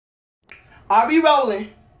Are we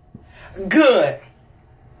rolling? Good.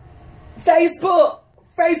 Facebook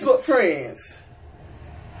friends.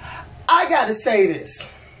 I gotta say this.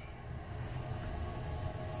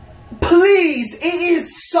 Please, it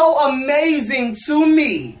is so amazing to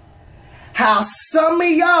me how some of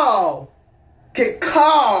y'all can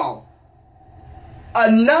call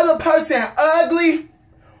another person ugly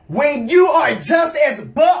when you are just as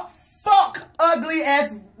butt-fuck ugly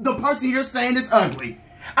as the person you're saying is ugly.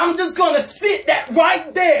 I'm just gonna sit that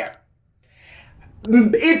right there.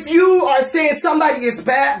 If you are saying somebody is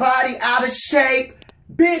bad body, out of shape,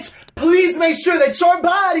 bitch, please make sure that your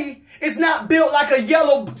body is not built like a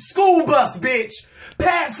yellow school bus, bitch.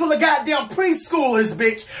 Packed full of goddamn preschoolers,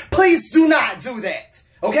 bitch. Please do not do that,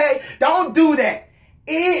 okay? Don't do that.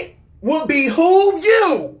 It will behoove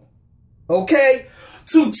you, okay,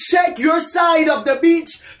 to check your side of the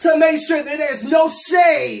beach to make sure that there's no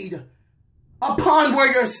shade upon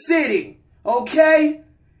where you're sitting, okay?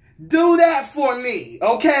 Do that for me,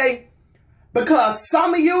 okay? Because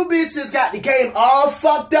some of you bitches got the game all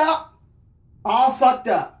fucked up. All fucked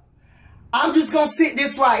up. I'm just gonna sit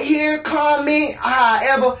this right here, comment,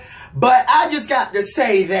 however, but I just got to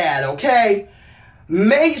say that, okay?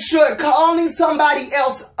 Make sure calling somebody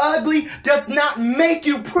else ugly does not make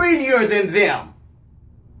you prettier than them.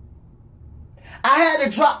 I had to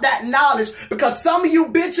drop that knowledge because some of you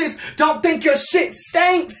bitches don't think your shit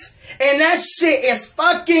stinks. And that shit is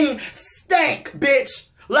fucking stank, bitch.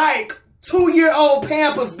 Like 2-year-old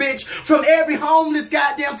Pampers, bitch, from every homeless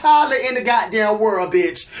goddamn toddler in the goddamn world,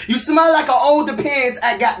 bitch. You smell like an old Depends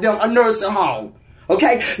at goddamn a nursing home.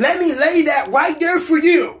 Okay? Let me lay that right there for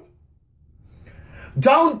you.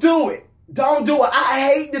 Don't do it. Don't do it. I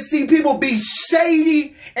hate to see people be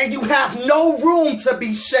shady and you have no room to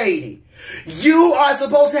be shady. You are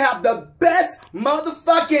supposed to have the best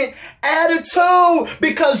motherfucking attitude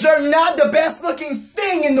because you're not the best looking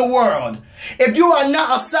thing in the world. If you are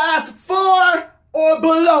not a size 4 or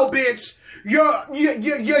below, bitch,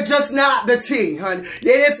 you're just not the T, honey.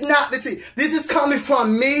 It's not the T. This is coming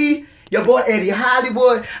from me, your boy Eddie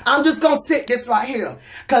Hollywood. I'm just gonna sit this right here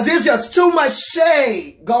because there's just too much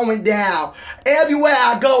shade going down everywhere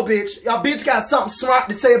I go, bitch. Y'all bitch got something smart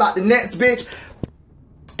to say about the next bitch.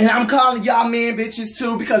 And I'm calling y'all men bitches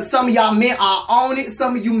too because some of y'all men are on it.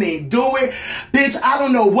 Some of you men do it. Bitch, I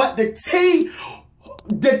don't know what the tea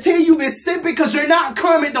you been sipping because you're not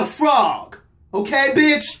Kermit the Frog. Okay,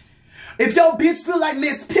 bitch? If your bitch feel like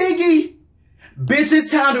Miss Piggy, bitch, it's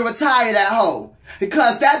time to retire that hoe.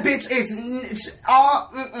 Because that bitch is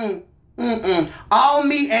all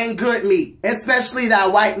meat ain't good meat. Especially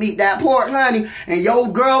that white meat, that pork, honey. And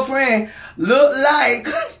your girlfriend look like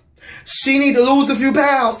she need to lose a few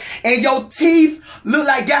pounds. And your teeth look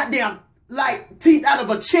like goddamn, like teeth out of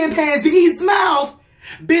a chimpanzee's mouth.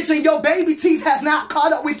 Bitch, and your baby teeth has not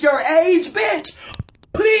caught up with your age, bitch.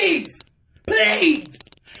 Please, please,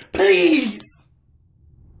 please.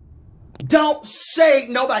 Don't shade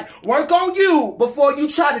nobody. Work on you before you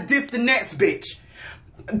try to diss the next bitch.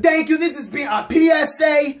 Thank you. This has been a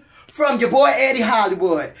PSA from your boy Eddie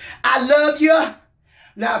Hollywood. I love you.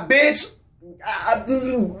 Now, bitch,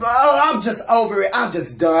 I'm just over it. I'm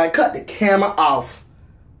just done. Cut the camera off.